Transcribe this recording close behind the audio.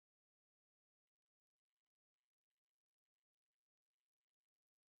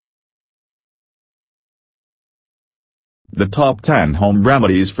The top 10 home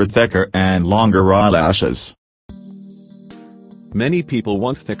remedies for thicker and longer eyelashes. Many people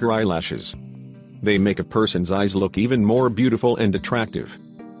want thicker eyelashes. They make a person's eyes look even more beautiful and attractive.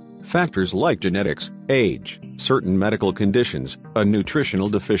 Factors like genetics, age, certain medical conditions, a nutritional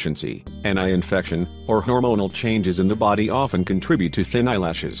deficiency, an eye infection, or hormonal changes in the body often contribute to thin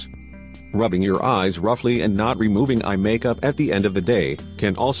eyelashes. Rubbing your eyes roughly and not removing eye makeup at the end of the day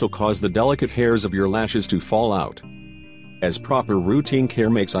can also cause the delicate hairs of your lashes to fall out. As proper routine care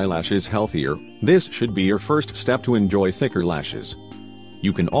makes eyelashes healthier, this should be your first step to enjoy thicker lashes.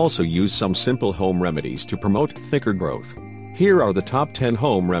 You can also use some simple home remedies to promote thicker growth. Here are the top 10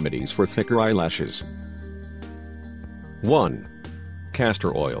 home remedies for thicker eyelashes. 1.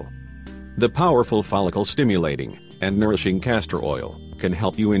 Castor oil. The powerful follicle-stimulating and nourishing castor oil can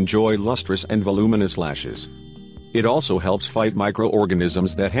help you enjoy lustrous and voluminous lashes. It also helps fight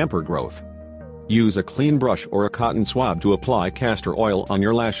microorganisms that hamper growth. Use a clean brush or a cotton swab to apply castor oil on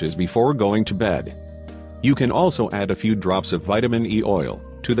your lashes before going to bed. You can also add a few drops of vitamin E oil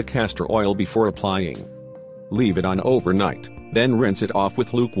to the castor oil before applying. Leave it on overnight, then rinse it off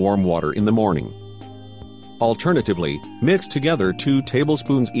with lukewarm water in the morning. Alternatively, mix together 2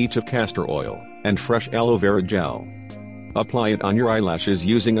 tablespoons each of castor oil and fresh aloe vera gel. Apply it on your eyelashes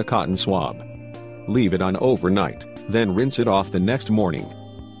using a cotton swab. Leave it on overnight, then rinse it off the next morning.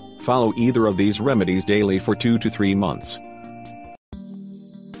 Follow either of these remedies daily for 2 to 3 months.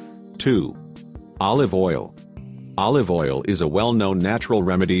 2. Olive oil. Olive oil is a well-known natural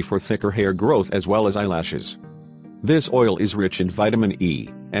remedy for thicker hair growth as well as eyelashes. This oil is rich in vitamin E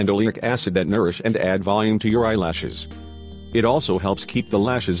and oleic acid that nourish and add volume to your eyelashes. It also helps keep the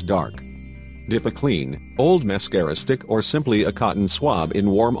lashes dark. Dip a clean, old mascara stick or simply a cotton swab in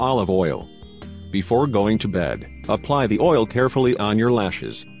warm olive oil. Before going to bed, apply the oil carefully on your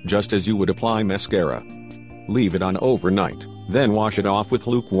lashes, just as you would apply mascara. Leave it on overnight, then wash it off with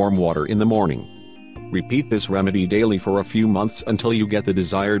lukewarm water in the morning. Repeat this remedy daily for a few months until you get the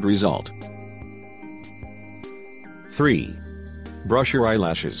desired result. 3. Brush your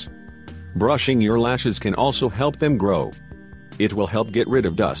eyelashes. Brushing your lashes can also help them grow. It will help get rid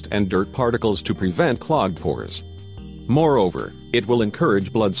of dust and dirt particles to prevent clogged pores. Moreover, it will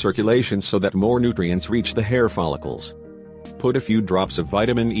encourage blood circulation so that more nutrients reach the hair follicles. Put a few drops of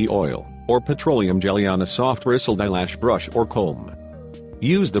vitamin E oil or petroleum jelly on a soft bristled eyelash brush or comb.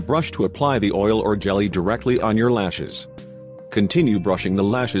 Use the brush to apply the oil or jelly directly on your lashes. Continue brushing the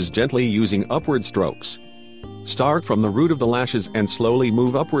lashes gently using upward strokes. Start from the root of the lashes and slowly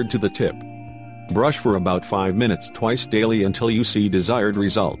move upward to the tip. Brush for about 5 minutes twice daily until you see desired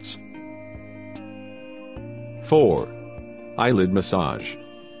results. 4. Eyelid massage.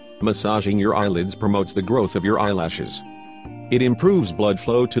 Massaging your eyelids promotes the growth of your eyelashes. It improves blood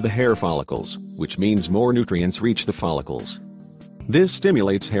flow to the hair follicles, which means more nutrients reach the follicles. This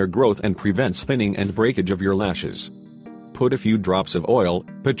stimulates hair growth and prevents thinning and breakage of your lashes. Put a few drops of oil,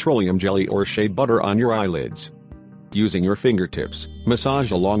 petroleum jelly or shea butter on your eyelids. Using your fingertips,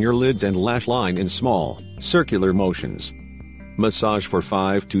 massage along your lids and lash line in small, circular motions. Massage for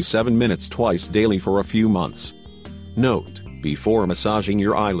 5 to 7 minutes twice daily for a few months. Note: before massaging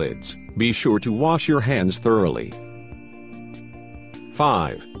your eyelids, be sure to wash your hands thoroughly.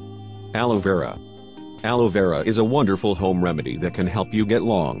 5. Aloe vera. Aloe vera is a wonderful home remedy that can help you get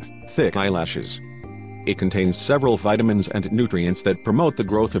long, thick eyelashes. It contains several vitamins and nutrients that promote the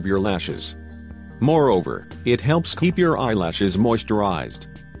growth of your lashes. Moreover, it helps keep your eyelashes moisturized.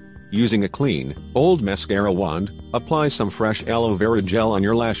 Using a clean, old mascara wand, apply some fresh aloe vera gel on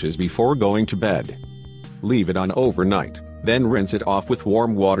your lashes before going to bed. Leave it on overnight, then rinse it off with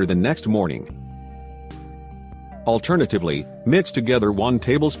warm water the next morning. Alternatively, mix together 1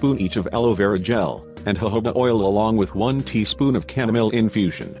 tablespoon each of aloe vera gel and jojoba oil along with 1 teaspoon of chamomile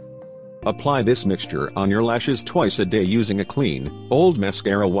infusion. Apply this mixture on your lashes twice a day using a clean, old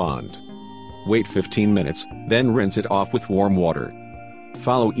mascara wand. Wait 15 minutes, then rinse it off with warm water.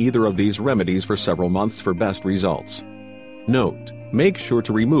 Follow either of these remedies for several months for best results. Note: make sure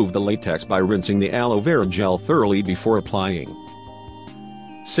to remove the latex by rinsing the aloe vera gel thoroughly before applying.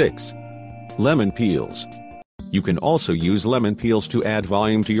 6. Lemon peels. You can also use lemon peels to add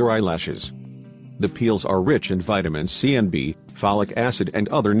volume to your eyelashes. The peels are rich in vitamins C and B, folic acid and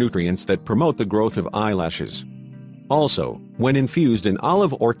other nutrients that promote the growth of eyelashes. Also, when infused in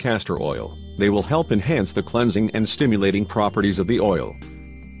olive or castor oil, they will help enhance the cleansing and stimulating properties of the oil.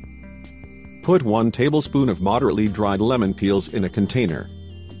 Put 1 tablespoon of moderately dried lemon peels in a container.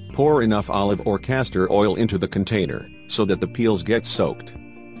 Pour enough olive or castor oil into the container, so that the peels get soaked.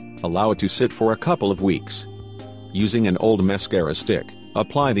 Allow it to sit for a couple of weeks. Using an old mascara stick,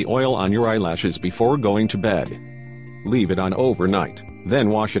 apply the oil on your eyelashes before going to bed. Leave it on overnight, then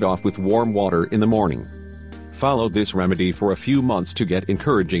wash it off with warm water in the morning. Follow this remedy for a few months to get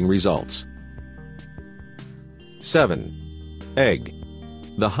encouraging results. 7. Egg.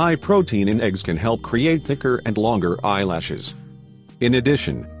 The high protein in eggs can help create thicker and longer eyelashes. In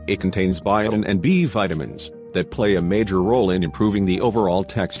addition, it contains biotin and B vitamins that play a major role in improving the overall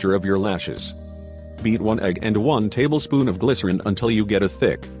texture of your lashes. Beat 1 egg and 1 tablespoon of glycerin until you get a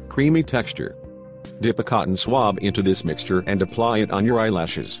thick, creamy texture. Dip a cotton swab into this mixture and apply it on your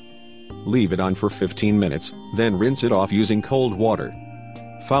eyelashes. Leave it on for 15 minutes, then rinse it off using cold water.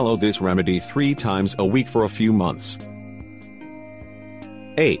 Follow this remedy 3 times a week for a few months.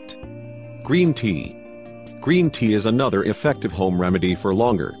 8. Green tea. Green tea is another effective home remedy for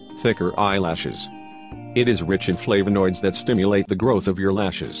longer, thicker eyelashes. It is rich in flavonoids that stimulate the growth of your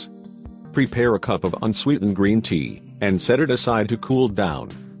lashes. Prepare a cup of unsweetened green tea, and set it aside to cool down.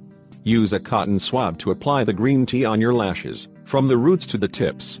 Use a cotton swab to apply the green tea on your lashes, from the roots to the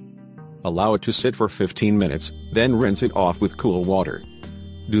tips. Allow it to sit for 15 minutes, then rinse it off with cool water.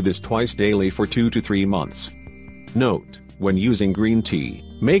 Do this twice daily for 2 to 3 months. Note: when using green tea,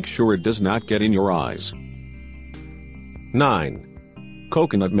 make sure it does not get in your eyes. 9.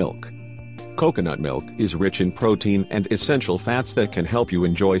 Coconut milk. Coconut milk is rich in protein and essential fats that can help you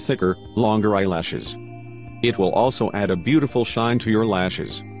enjoy thicker, longer eyelashes. It will also add a beautiful shine to your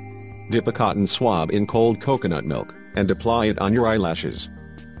lashes. Dip a cotton swab in cold coconut milk, and apply it on your eyelashes.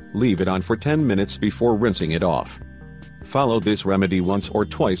 Leave it on for 10 minutes before rinsing it off. Follow this remedy once or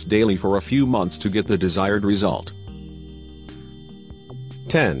twice daily for a few months to get the desired result.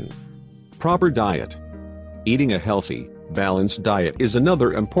 10. Proper diet. Eating a healthy, balanced diet is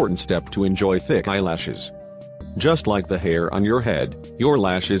another important step to enjoy thick eyelashes. Just like the hair on your head, your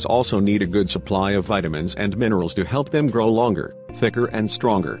lashes also need a good supply of vitamins and minerals to help them grow longer, thicker and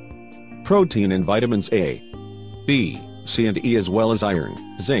stronger. Protein and vitamins A, B, C and E as well as iron,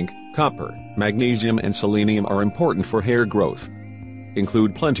 zinc, copper, magnesium and selenium are important for hair growth.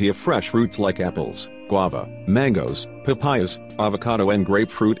 Include plenty of fresh fruits like apples, guava, mangoes, papayas, avocado and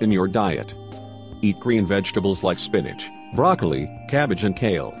grapefruit in your diet. Eat green vegetables like spinach, broccoli, cabbage and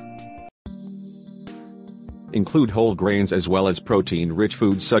kale. Include whole grains as well as protein-rich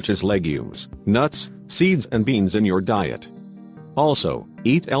foods such as legumes, nuts, seeds and beans in your diet. Also,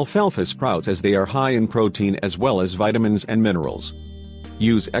 eat alfalfa sprouts as they are high in protein as well as vitamins and minerals.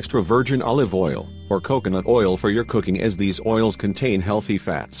 Use extra virgin olive oil or coconut oil for your cooking as these oils contain healthy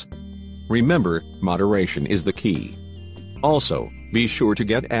fats. Remember, moderation is the key. Also, be sure to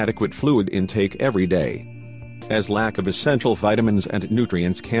get adequate fluid intake every day, as lack of essential vitamins and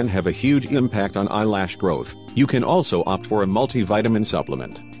nutrients can have a huge impact on eyelash growth. You can also opt for a multivitamin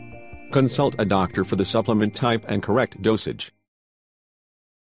supplement. Consult a doctor for the supplement type and correct dosage.